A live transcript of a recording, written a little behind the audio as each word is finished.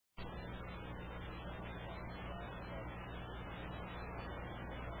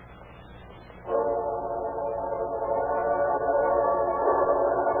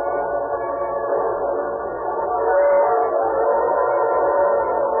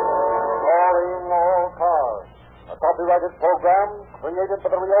copyrighted program created by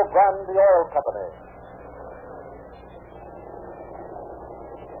the Rio Grande Oil Company.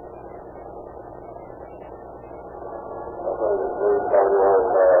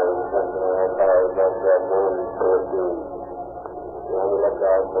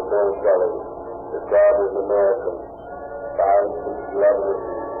 The God is American. 5 feet 11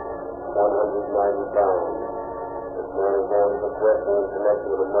 inches, 190 pounds. This man is on for question in connection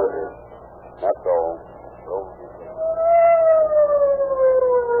with a murder. That's all.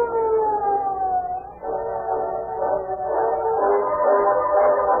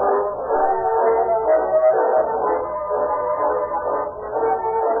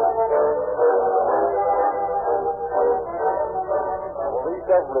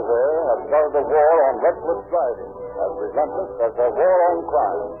 Rivera has started a war on reckless driving, as relentless as their war on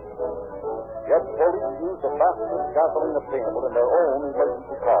crime. Yet police use the fastest gasoline obtainable in their own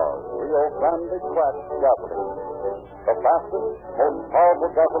emergency cars, Rio Grande cracked gasoline. The fastest, most powerful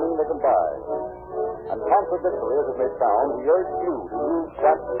gasoline they can buy. And contradictory as it may sound, we urge you to use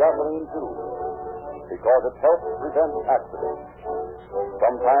cracked gasoline too, because it helps prevent accidents.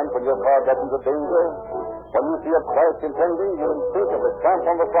 Sometimes when your car gets into danger, when you see a crash impending, you instinctively stamp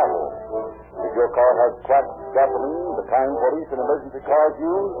on the throttle. If your car has cracked gasoline, the kind police and emergency cars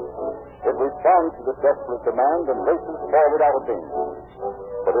use, it responds to the desperate demand and races forward out of danger.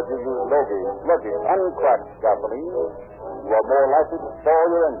 But if you use low-gauge, sluggish, uncracked gasoline, you are more likely to spoil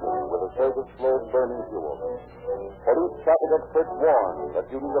your engine with a surge of slow-burning fuel. Police traffic experts warn that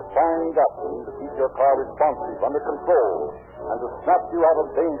you need a fine gasoline to keep your car responsive, under control, and to snap you out of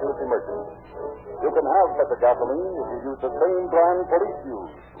dangerous emergencies. You can have such a gasoline if you use the same brand police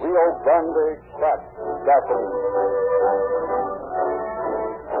use, Rio Grande cracked gasoline.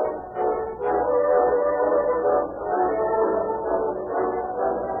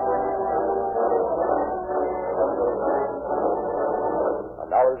 And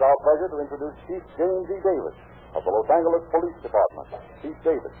now it is our pleasure to introduce Chief James E. Davis of the Los Angeles Police Department. Chief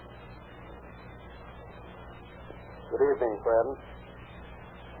Davis. Good evening, friends.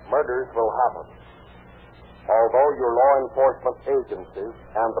 Murders will happen. Although your law enforcement agencies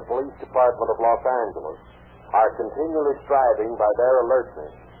and the Police Department of Los Angeles are continually striving by their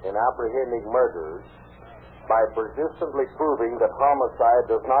alertness in apprehending murderers, by persistently proving that homicide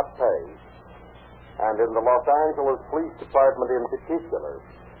does not pay, and in the Los Angeles Police Department in particular,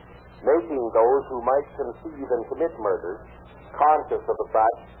 making those who might conceive and commit murders conscious of the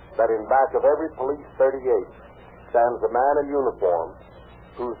fact that in back of every police 38 stands a man in uniform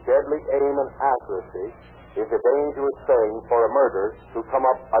whose deadly aim and accuracy is a dangerous thing for a murder to come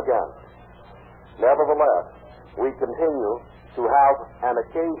up against. Nevertheless, we continue to have an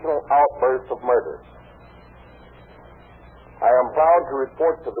occasional outburst of murder. I am proud to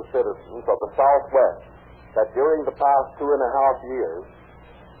report to the citizens of the Southwest that during the past 2.5 years,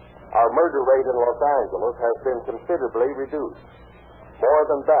 our murder rate in Los Angeles has been considerably reduced. More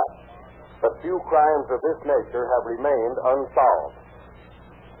than that, but few crimes of this nature have remained unsolved.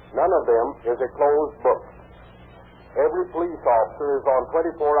 None of them is a closed book. Every police officer is on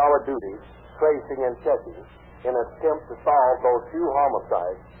 24-hour duty, tracing and checking, in an attempt to solve those few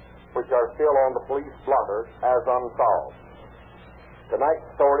homicides which are still on the police blotter as unsolved. Tonight's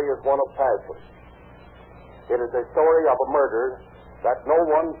story is one of passion. It is a story of a murder that no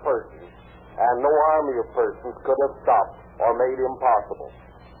one person and no army of persons could have stopped or made impossible.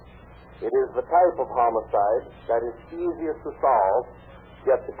 It is the type of homicide that is easiest to solve,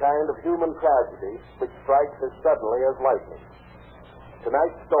 yet the kind of human tragedy which strikes as suddenly as lightning.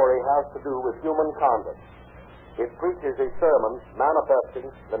 Tonight's story has to do with human conduct. It preaches a sermon manifesting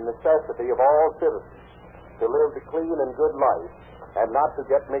the necessity of all citizens to live the clean and good life and not to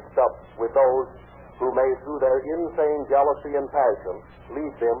get mixed up with those who may, through their insane jealousy and passion,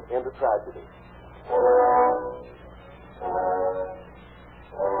 lead them into tragedy.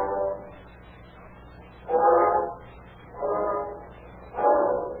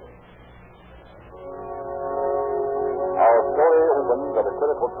 At a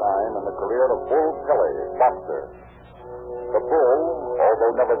critical time in the career of Bull Kelly, boxer. The Bull,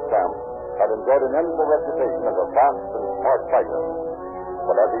 although never stamped, had enjoyed an enviable reputation as a fast and smart fighter.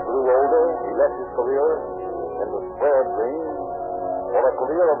 But as he grew older, he left his career in the squared ring for a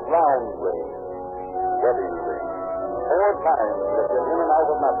career of round ring, wedding ring. 4 times he had been in and out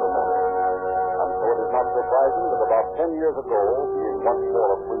of matrimony. And so it is not surprising that about 10 years ago, being once more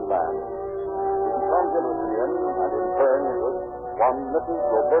a free man, he becomes interested in, and in turn he was one Mrs.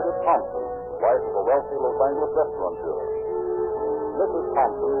 Roberta Thompson, wife of a wealthy Los Angeles restaurateur. Mrs.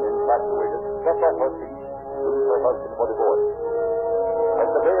 Thompson, infatuated, kept up her feet, sued her husband for divorce. As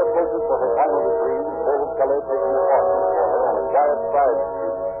the day approaches for her final decree, Bull Kelly takes an apartment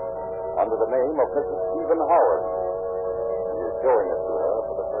under the name of Mrs. Stephen Howard. He is showing it to her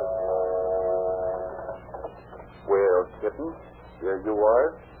for the first time. Well, kitten, here you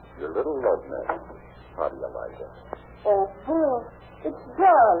are, your little love nest. How do you like it? Oh, Bill, it's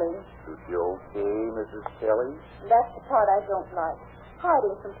darling. Is she okay, Mrs. Kelly? That's the part I don't like.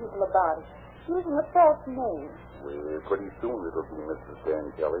 Hiding from people about it. Using a false name. Well, pretty soon it'll be Mrs. Dan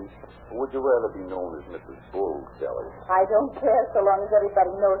Kelly. Or would you rather be known as Mrs. Bull Kelly? I don't care so long as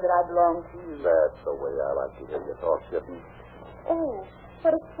everybody knows that I belong to you. That's the way I like to hear you talk, kitten. Oh,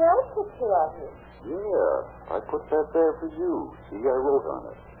 what a swell picture of you. Yeah, I put that there for you. See, I wrote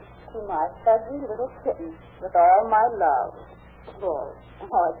on it. To my fuzzy little kitten, with all my love. Bull.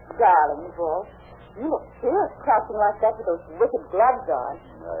 Oh, it's darling, Bull. You look fierce crouching like that with those wicked gloves on.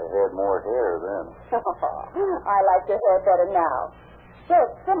 I had more hair then. I like your hair better now. Well,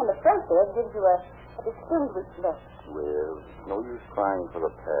 some in the front there gives you a distinguished look. Well, no use crying for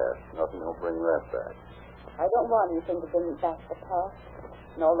the past. Nothing will bring that back. I don't want anything to bring back the past.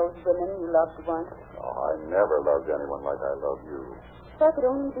 And all those women you loved once. Oh, I never loved anyone like I love you. If I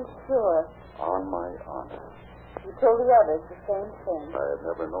could only be sure. On my honor. You told the others the same thing. I had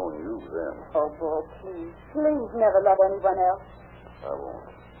never known you then. Oh, Bull, please. Please never love anyone else. I won't.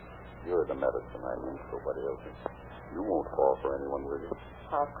 You're the medicine I need, nobody else. You won't fall for anyone, will you?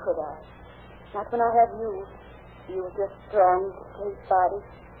 How could I? Not when I have you. You with your strong, straight body.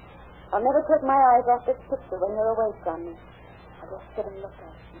 I'll never take my eyes off this picture when you're away from me. I'll just sit and look at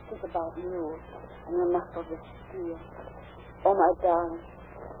it and think about you and your muscles of steel. Oh, my darling.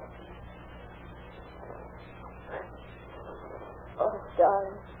 Oh,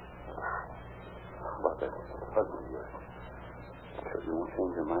 darling. About that husband of yours. Sure you won't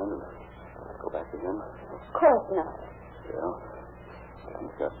change your mind and go back again? Of course not. Yeah.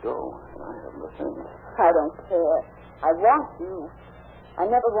 He's got dough, and I haven't a thing. I don't care. I want you. I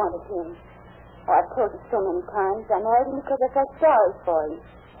never wanted him. Oh, I've told you so many times. I married him because I felt sorry for him.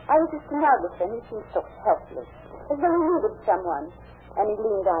 I was a stenographer, and he seemed so helpless. As though he needed someone. And he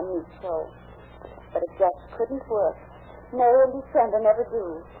leaned on me so. But it just couldn't work. Marry and be friend I never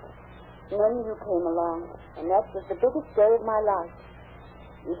do. And then you came along, and that was the biggest day of my life.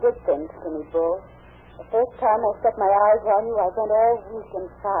 You did things to me, Bull. The first time I set my eyes on you, I went all weak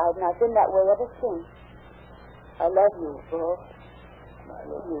inside, and I've been that way ever since. I love you, Bull. I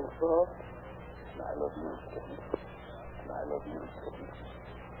love you, Bull. I love you, kitten. I love you, kitten.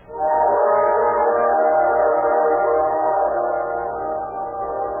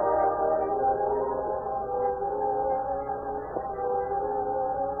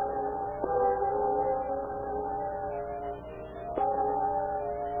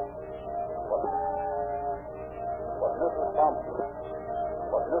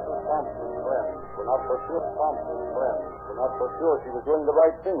 Sure she was doing the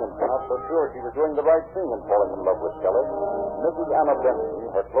right thing, and not so sure she was doing the right thing in falling in love with Kelly. Mrs. Anna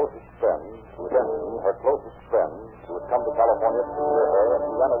Benson, her closest friend, who had come to California to hear her, and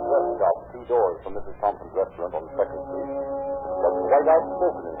who ran a dress shop 2 doors from Mrs. Thompson's restaurant on 2nd Street, was quite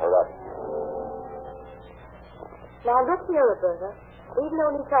outspoken in her attitude. Now, look here, Roberta. We've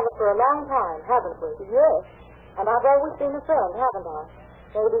known each other for a long time, haven't we? Yes. And I've always been a friend, haven't I?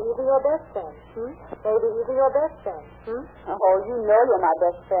 Maybe even your best friend. Maybe even your best friend. Oh, you know you're my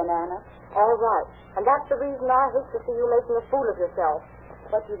best friend, Anna. All right. And that's the reason I hate to see you making a fool of yourself.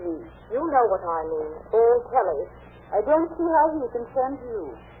 What do you mean? You know what I mean. Bull Kelly. I don't see how he concerns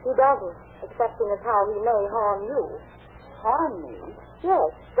you. He doesn't, excepting as how he may harm you. Harm me?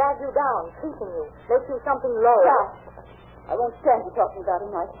 Yes. Drag you down, cheating you, make you something low. Stop. I won't stand you talking about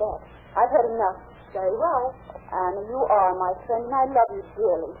him like that. I've had enough. Very well. Anna, you are my friend, and I love you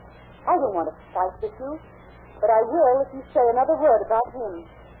dearly. I don't want to fight with you, but I will if you say another word about him.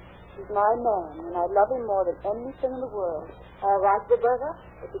 He's my man, and I love him more than anything in the world. All right, Roberta,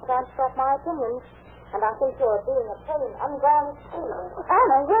 if you can't stop my opinions, and I think you're being a plain, ungarnished fool.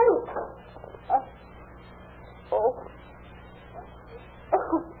 Anna, wait!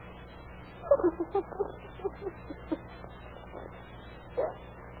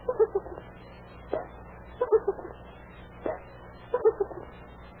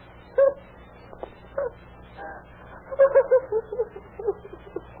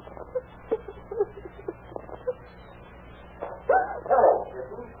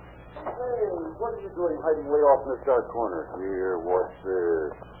 What are you doing hiding way off in this dark corner? Here, what's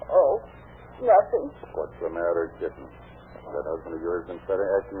this? Oh, nothing. What's the matter, kitten? That husband of yours been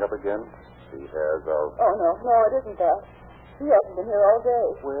acting up again? He has Oh, no, it isn't that. He hasn't hasn't been here all day.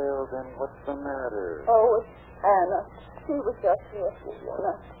 Well, then what's the matter? Oh, it's Anna. She was just here.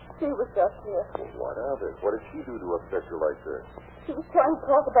 Anna. She was just here. What of it? What did she do to upset you like this? She was trying to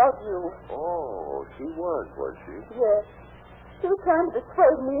talk about you. Oh, she was she? Yes. She was trying to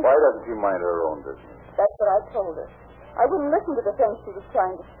dissuade me. Why doesn't she mind her own business? That's what I told her. I wouldn't listen to the things she was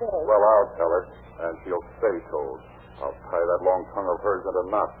trying to say. Well, I'll tell her, and she'll stay told. I'll tie that long tongue of hers into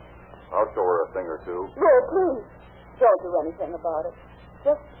knots. I'll show her a thing or two. No, please. Don't do anything about it.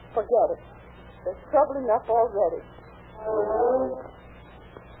 Just forget it. There's trouble enough already.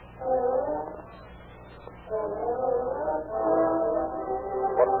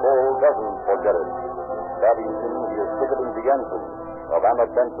 But Paul doesn't forget it. That evening, he is ticketing the entrance of Anna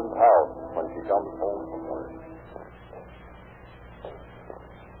Benson's house when she comes home from work.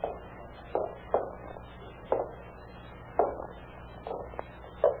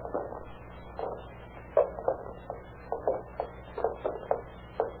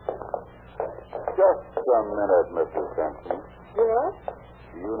 Just a minute, Mrs. Benson. Yes?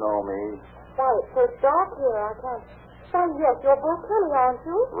 Do you know me? Why, it's so dark here, I can't. Oh, yes, you're Bill Kelly, aren't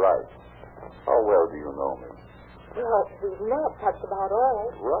you? Right. How well do you know me? Well, we've met just about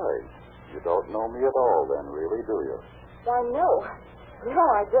all. Right. You don't know me at all then, really, do you? Why, no. No,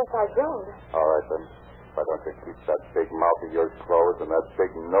 I guess I don't. All right, then. Why don't you keep that big mouth of yours closed and that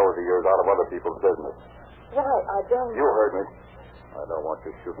big nose of yours out of other people's business? Why, I don't. You heard me. I don't want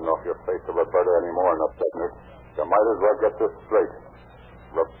you shooting off your face to Roberta anymore and upsetting her. You might as well get this straight.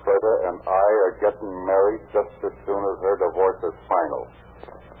 Roberta and I are getting married just as soon as her divorce is final.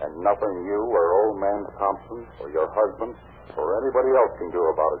 And nothing you or old man Thompson or your husband or anybody else can do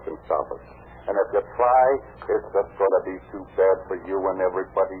about it can stop us. And if you try, it's just going to be too bad for you and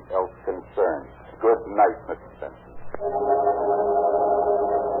everybody else concerned. Good night, Mrs. Benson.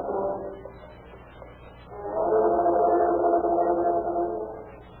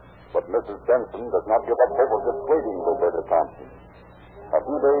 But Mrs. Benson does not give up hope of dissuading Roberta Thompson. A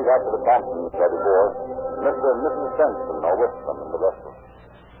few days after the Thompsons are divorced, Mr. and Mrs. Benson are with them in the restaurant.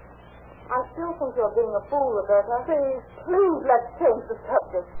 I still think you're being a fool, Roberta. Please, let's change the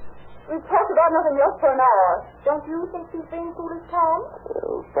subject. We've talked about nothing else for an hour. Don't you think she's being foolish, Tom?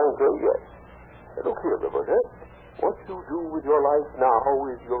 Well, frankly, yes. Look here, Roberta. What you do with your life now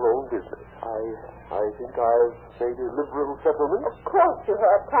is your own business. I think I've made a liberal settlement. Of course you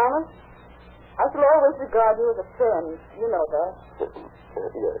have, Thomas. I shall always regard you as a friend. You know that.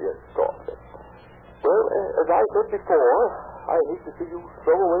 Yes, of course. Well, as I said before, I hate to see you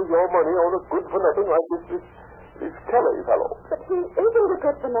throw away your money on a good-for-nothing like this Kelly fellow. But he isn't a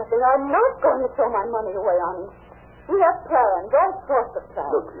good for nothing. I'm not going to throw my money away on him. We have plans, all sorts of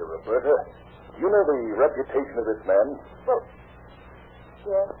plans. Look here, Roberta. You know the reputation of this man? Well,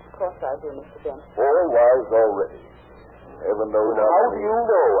 yes, of course I do, Mr. Dent. All wise already. Heaven knows How do you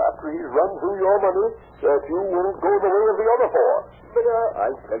know, after he's run through your money, that you won't go the way of the other four? But, I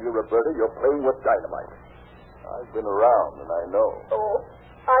tell you, Roberta, you're playing with dynamite. I've been around, and I know. oh,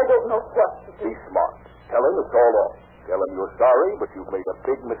 I don't know what to do. Be smart. Tell him it's all off. Tell him you're sorry, but you've made a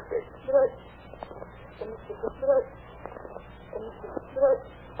big mistake. But,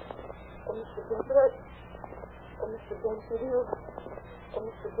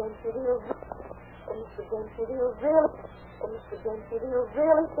 Mr. Dent, do you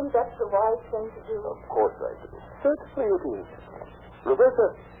really think that's the wise thing to do? Of course I do. Certainly it is. Roberta,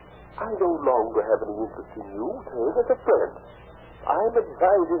 I no longer have any interest in you, save as a friend. I'm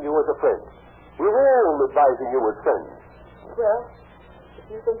advising you as a friend. We're all advising you as friends. Well, if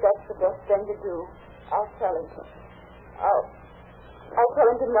you think that's the best thing to do, I'll tell him. I'll tell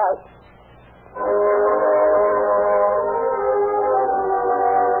him tonight.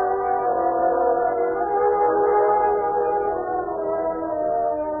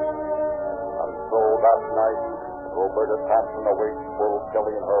 And so that night, Roberta Thompson awaits Bull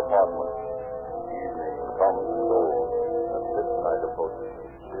Kelly in her apartment. Evening comes and goes, and midnight approaches.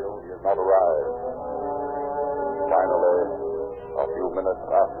 Still, he has not arrived. Finally, a few minutes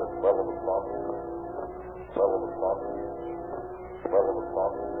after 12 o'clock, 12 o'clock, 12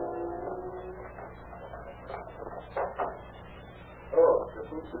 o'clock. Oh,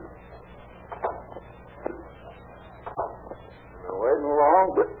 you're waiting long,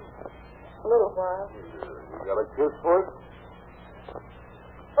 but A little while. you got a kiss for it?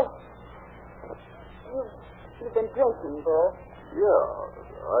 You've been drinking, Bull. Yeah,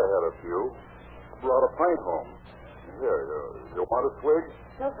 I had a few. Brought a pint home. Here, you want a swig?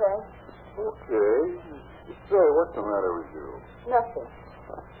 No thanks. Okay. Say, what's the matter with you? Nothing.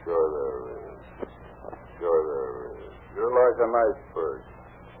 Sure there is. Sure there is. You're like an iceberg.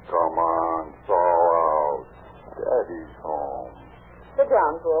 Come on, thaw out. Daddy's home.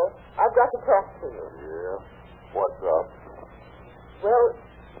 down, Bull. I've got to talk to you. Yeah? What's up? Well,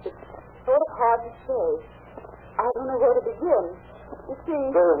 it's sort of hard to say. I don't know where to begin. You see...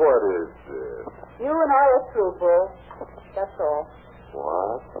 So what is this? You and I are through, Bull. That's all.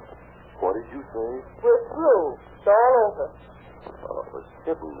 What? What did you say? We're through. It's all over. Oh, but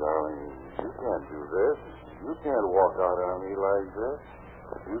Kitten, darling, you can't do this. You can't walk out on me like this.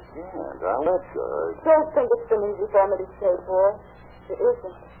 You can't. I'll let you. Don't think it's been easy for me to say, Bull. It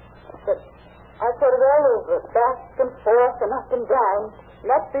isn't. But I thought it all over, back and forth and up and down. And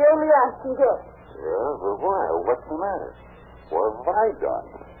that's the only answer I can get. Yeah, but why? What's the matter? What have I done?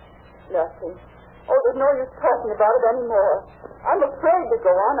 Nothing. Oh, there's no use talking about it anymore. I'm afraid to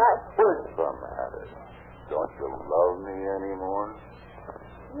go on. What's the matter? Don't you love me anymore?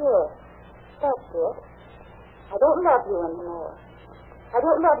 Yes, that's it. I don't love you anymore. I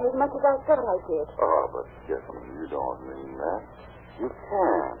don't love you as much as I thought I did. Oh, but Kitten, you don't mean that. You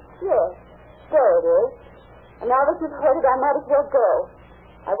can't. Yes, there it is. And now that you've heard it, I might as well go.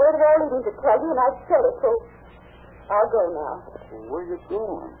 I waited all evening to tell you, and I've said it, so I'll go now. Where are you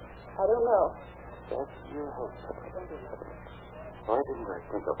going? I don't know. That's your husband. Why didn't I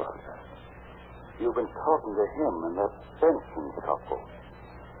think about that? You've been talking to him and that Benson couple.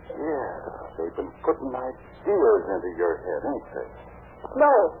 Yeah, they've been putting ideas into your head, ain't they?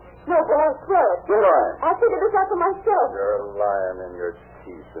 No, but I swear it. You're lying. I figured this out for myself. You're lying in your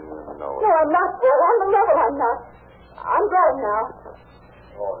teeth and you know No, it. I'm not, Bill. On the level, I'm not. I'm going now.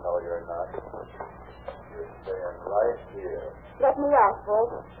 Oh, no, you're not. You're staying right here. Let me out,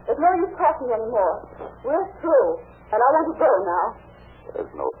 Bill. There's no use talking anymore. We're through, and I want to go now.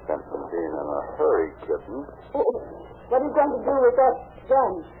 There's no sense in being in a hurry, Kitten. What are you going to do with that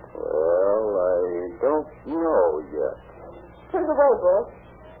gun? Well, I don't know yet. Put it away, Bill.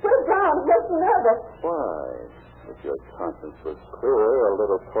 Put it down. It makes me nervous. Why? If your conscience was clear, a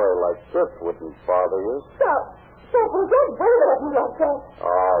little toy like this wouldn't bother you. Stop. Will don't bother at me like that.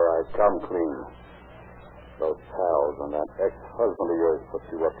 All right, come clean. Those pals and that ex-husband of yours put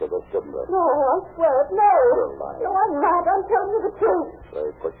you up to this, didn't they? No, I swear it. No. You're lying. No, I'm not. I'm telling you the truth. They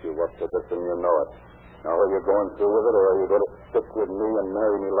put you up to this and you know it. Now, are you going through with it, or are you going to stick with me and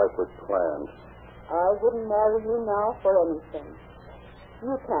marry me like was planned? I wouldn't marry you now for anything.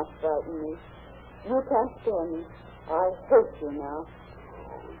 You can't frighten me. You can't scare me. I hate you now.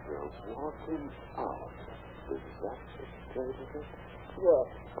 Oh, you're walking out. Is that the state of it? Yes.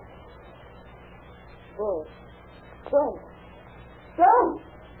 There. John. John!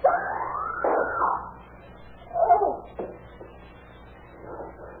 Oh!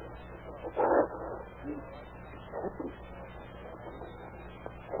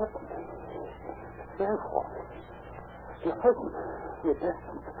 Therefore, your husband, your dad,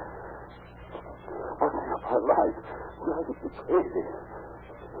 running up our lives, driving me crazy.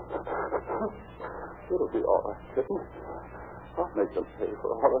 It'll be all right, Kitten. I'll make them pay for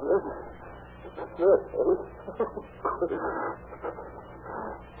all of this.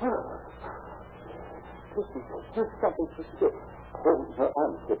 Listen, there's something for sure. Hold your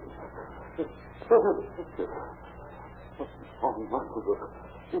arm, Kitten. Oh, Margaret,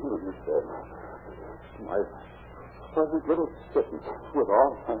 you know you said, my fuzzy little kitten with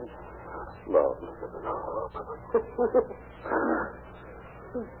all my love.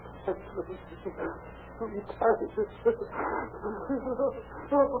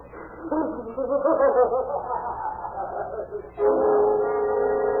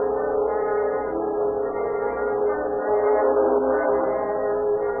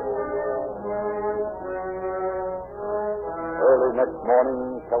 Early next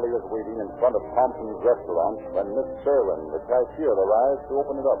morning, Kelly is waiting in front of Thompson's restaurant when Miss Berlin, the cashier, arrives to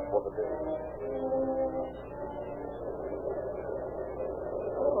open it up for the day.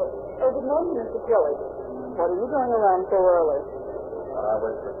 Oh, good morning, Mr. Kelly. What are you doing around so early? I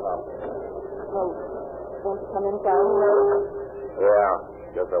wait for Thompson. Oh, won't you come inside? Yeah,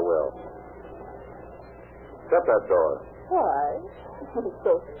 guess I will. Shut that door. Why? It's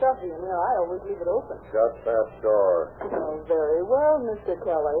so stuffy in here, I always leave it open. Shut that door. Oh, very well, Mr.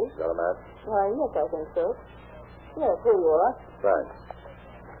 Kelly. Got a match? Why, yes, I think so. Yes, here you are. Thanks.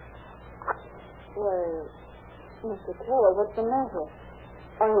 Well, Mr. Kelly, what's the matter?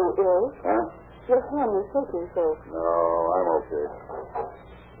 Are you ill? Huh? Your hand is shaking so. No, I'm okay.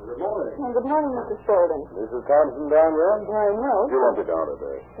 Good morning. Oh, good morning, Mr. Spaulding. Mrs. Thompson down there? Why, no. She won't be down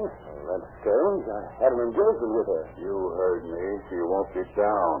today. That's strange. I had an engagement with her. You heard me. She won't be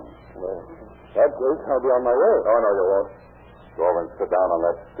down. Well, in that case, I'll be on my way. Oh, no, you won't. Go over and sit down on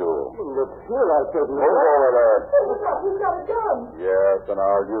that stool. Look here, I said. Move over there. He's got a gun. Yes, and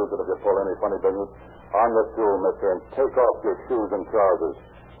I'll use it if you pull any funny business. On the stool, mister, and take off your shoes and trousers.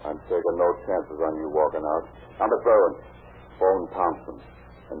 I'm taking no chances on you walking out. Now, Miss Irwin, phone Thompson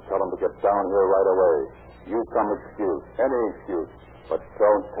and tell him to get down here right away. Use some excuse, any excuse, but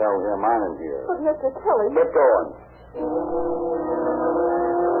don't tell him I'm here. But, Mr. Kelly... Get going.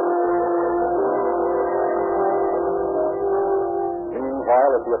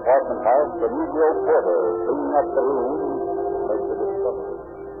 Meanwhile, at the apartment house, the Negro porter, cleaning up the room, makes a discovery.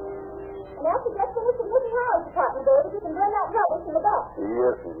 And after just finished Mrs. Howard's apartment, David, you can bring that rubbish in the box.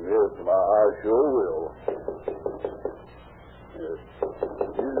 Yes, I sure will. Yes.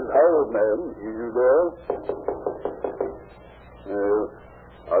 Mrs. Howard, ma'am, is you there? Yes,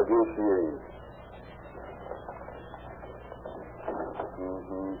 I guess she is.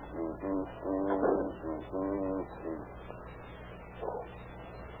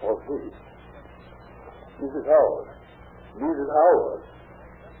 What's this? Mrs. Howard. Mrs. Howard.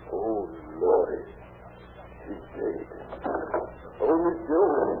 Oh, Lordy. She's dead. Oh, Miss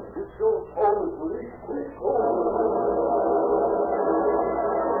Jones. Miss Jones, call the police. Please call.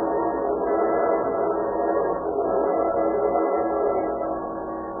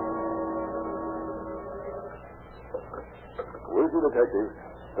 Where's the detective?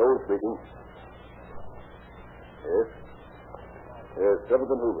 Joe speaking. Yes? Yes,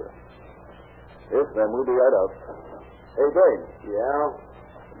 7th and Hoover. Yes, ma'am, we'll be right out. Hey, Dane. Yeah?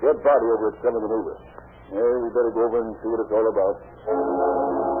 Dead body over at 7th and Hoover. Yeah, we better go over and see what it's all about.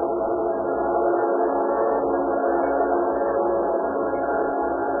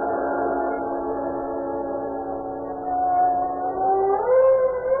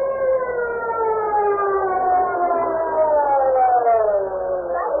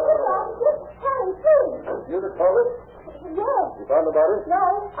 You the caller? Yes. You found the body?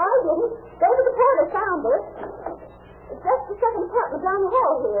 No, I didn't. David the porter found it. It's just the second apartment down the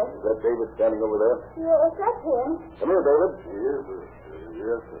hall here. Is that David standing over there? Yes, that's him. Come here, David. Yes, sir.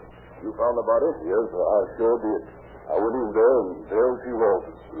 Yes, sir. You found the body? Yes, sir. I sure did. I went in there, and there she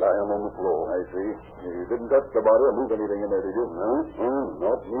was, lying on the floor. I see. You didn't touch the body or move anything in there, did you? No,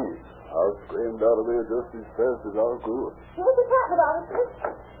 not me. I screamed out of there just as fast as I could. Here's the apartment, officer.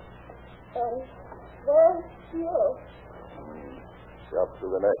 And there she is. Shot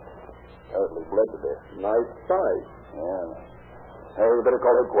through the neck. Apparently bled to death. Nice sight. Yeah. Hey, you better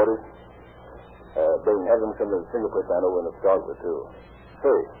call headquarters. They have them send the fingerprint man over in the photographer, too.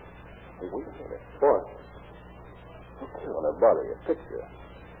 Hey, wait a minute. What? Look here on her body, a picture.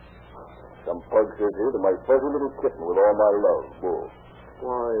 Some pug says here to my fuzzy little kitten with all my love, Bull.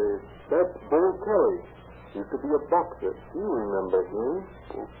 Why, that's Bull Kelly. Used to be a boxer. You remember him?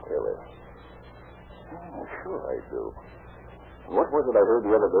 Bull Kelly. Oh, sure I do. What was it I heard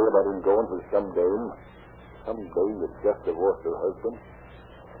the other day about him going for some dame? Some dame that just divorced her husband?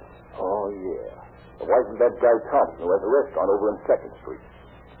 Oh, yeah. The wife of that guy Thompson who has a restaurant over in 2nd Street.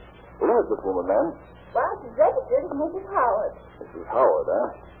 Who is this woman, man? Well, she's registered as Mrs. Howard. Mrs. Howard,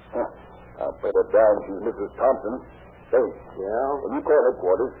 huh? I'll bet a dime she's Mrs. Thompson. Say, yeah? When you call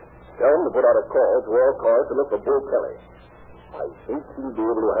headquarters, tell them to put out a call to all cars to look for Bull Kelly. I think she'll be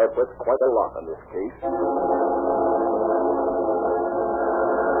able to help us quite a lot in this case.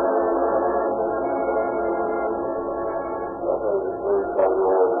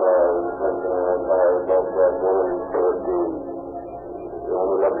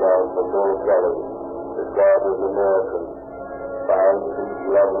 For Bull Kelly, described as American, 5 feet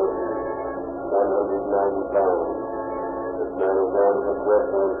 11 inches, 190 pounds. This man is known for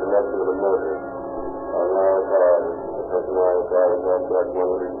questioning in connection with a murder. On our card, the person on our card is on track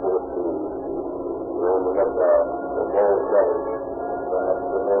 114. We're on the lookout for Bull Kelly, perhaps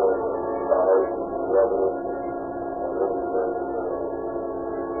the man, 5 feet 11 inches, 190 pounds.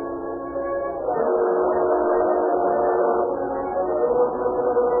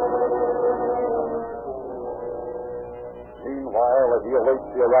 Meanwhile, as he awaits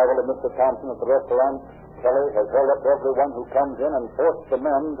the arrival of Mr. Thompson at the restaurant, Kelly has held up everyone who comes in and forced the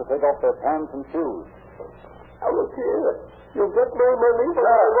men to take off their pants and shoes. Now, look here. You'll get no money, but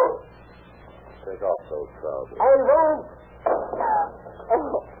I won't. Take off those trousers. I won't.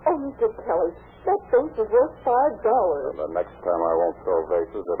 Oh, Mr. Kelly, that face is worth $5. And the next time I won't throw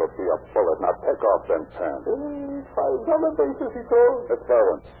vases, it'll be a bullet. Now take off them pants. $5 basis, he told. Miss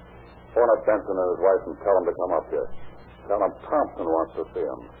Irwin, phone up Benson and his wife and tell them to come up here. Tell them Thompson wants to see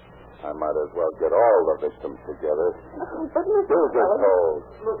him. I might as well get all the victims together. But Mr. Do as you're told.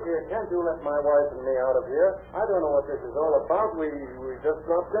 Look here, can't you let my wife and me out of here? I don't know what this is all about. We just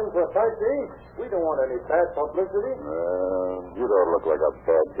dropped in for a bite to eat. We don't want any bad publicity. You don't look like a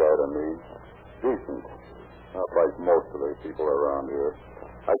bad guy to me. Decent. Not like most of the people around here.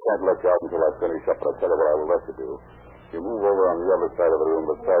 I can't let you out until I finish up, but I'll tell you what I will let you do. You move over on the other side of the room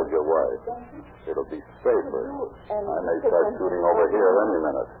beside your wife. It'll be safer. I may start shooting over here any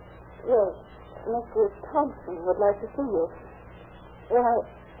minute. Yes, Mr. Thompson would like to see you. Why,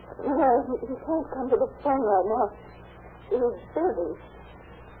 he can't come to the phone right now. He's busy.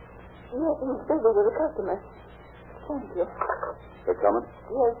 Yes, he's busy with a customer. Thank you. They're coming?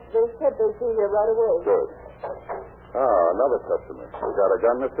 Yes, they said they'd be here right away. Good. Another customer. You got a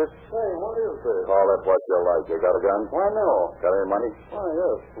gun, mister? Hey, what is this? Call it what you like. You got a gun? Why, no. Got any money? Why,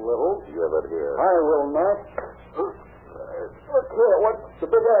 yes, little. Give it here. I will not. Look here, what's the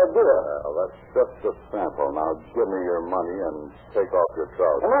big idea? Well, that's just a sample. Now give me your money and take off your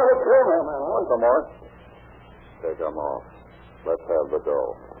trousers. Well, look here, man. Want some more? Take them off. Let's have the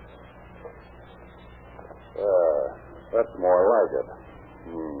dough. That's more like it.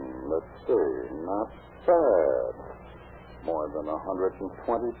 Let's see. Not bad. More than $120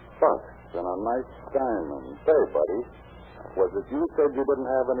 and a nice diamond. Say, buddy, was it you said you didn't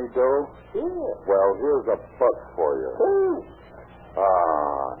have any dough? Yeah. Well, here's a buck for you. Hey.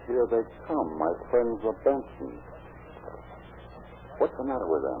 Here they come, my friends the Bensons. What's the matter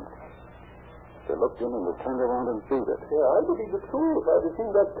with them? They looked in and they turned around and beat it. Yeah, I believe it's true. If I'd have seen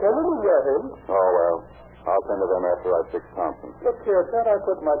that Kevin, we got him. Oh, well, I'll send to them after I fix Thompson. Look here, can't I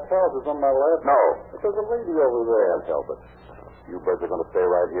put my trousers on my lap? No. There's a lady over there. Can't help it. You birds are going to stay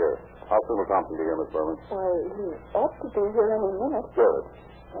right here. I'll send Thompson to you, Miss Berman. Why, he ought to be here any minute. Good.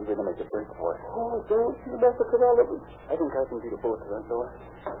 I'm going to make a drink for it. Oh, don't you mess with all of it. I think I can beat a bullet to that door.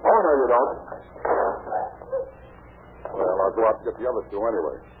 Oh, no, you don't. Well, I'll go out and get the other two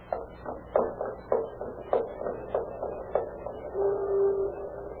anyway.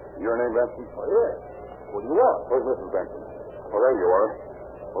 Your name, Benson? Oh, yeah. What do you want? Where's Mrs. Benson? Oh, there you are.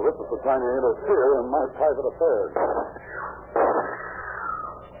 Well, this is the time you interfere in my private affairs.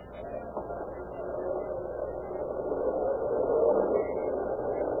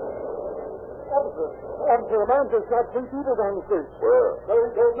 Officer, a man just shot 3 people down the street. Where? There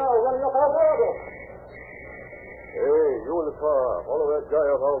he goes now, running up Alvarado. Hey, you in the car. Follow that guy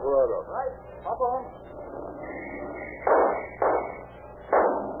up Alvarado. Right, hop on.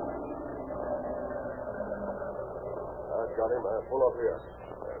 I got him. Pull up here.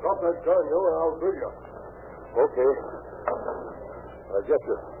 Drop that gun, you, and I'll drill you. Okay. I get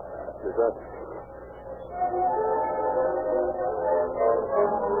you. You got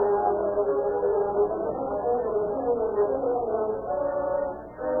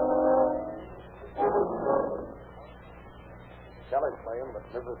Kelly claimed that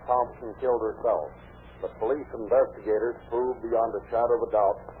Mrs. Thompson killed herself, but police investigators proved beyond a shadow of a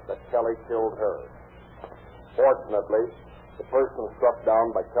doubt that Kelly killed her. Fortunately, the person struck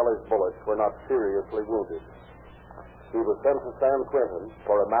down by Kelly's bullets were not seriously wounded. He was sent to San Quentin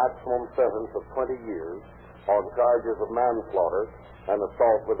for a maximum sentence of 20 years on charges of manslaughter and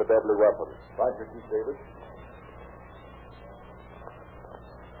assault with a deadly weapon. Roger, Chief Davis.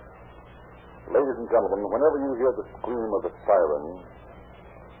 Ladies and gentlemen, whenever you hear the scream of the siren,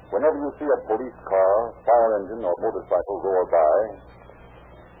 whenever you see a police car, fire engine, or motorcycle roar by,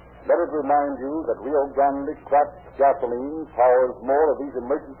 let it remind you that Rio Grande cracked gasoline powers more of these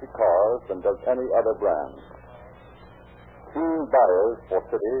emergency cars than does any other brand. Keen buyers for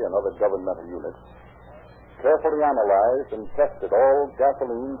city and other governmental units carefully analyzed and tested all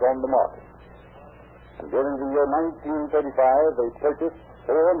gasolines on the market. And during the year 1935, they purchased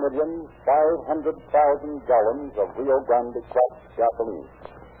 4,500,000 gallons of Rio Grande cracked gasoline,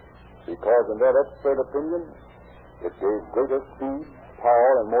 because in their expert opinion, it gave greater speed,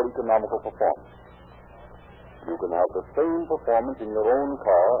 power, and more economical performance. You can have the same performance in your own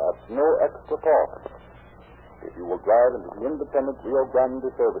car at no extra cost if you will drive into the independent Rio Grande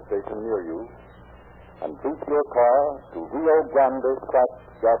service station near you and treat your car to Rio Grande cracked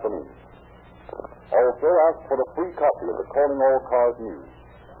gasoline. Also, ask for a free copy of the Calling All Cars News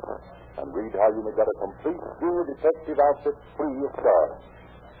and read how you may get a complete junior detective outfit free of charge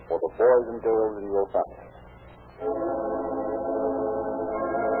for the boys and girls in your family.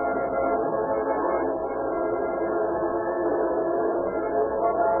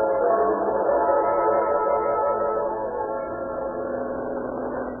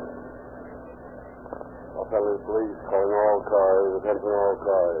 Los Angeles Police calling all cars, attention all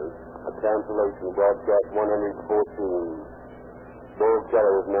cars. A cancellation, broadcast 114. Bull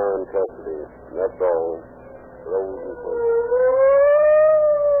Kelly is now in custody. That's all. Rose and Quincy.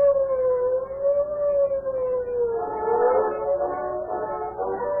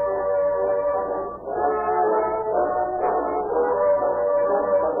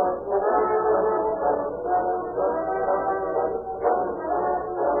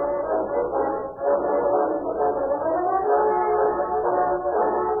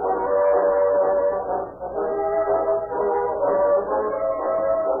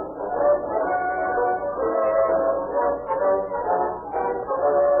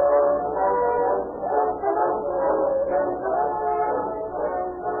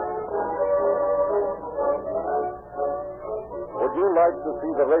 Would you like to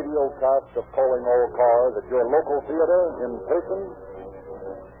see the radio cast of Calling All Cars at your local theater in person?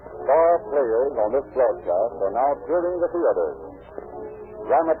 Star players on this broadcast are now touring the theaters,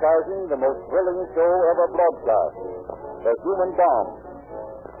 dramatizing the most thrilling show ever broadcast, The Human Bomb.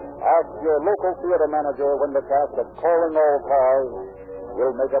 Ask your local theater manager when the cast of Calling All Cars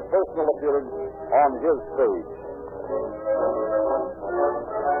will make a personal appearance on his stage.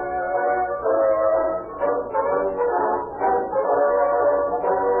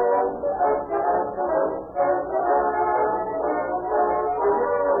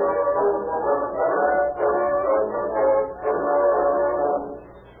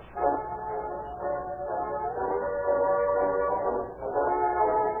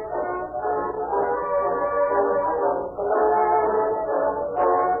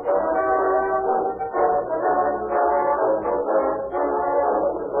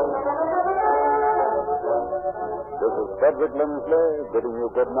 This is Frederick Lindsley bidding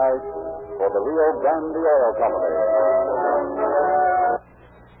you good night for the Rio Grande Oil Company.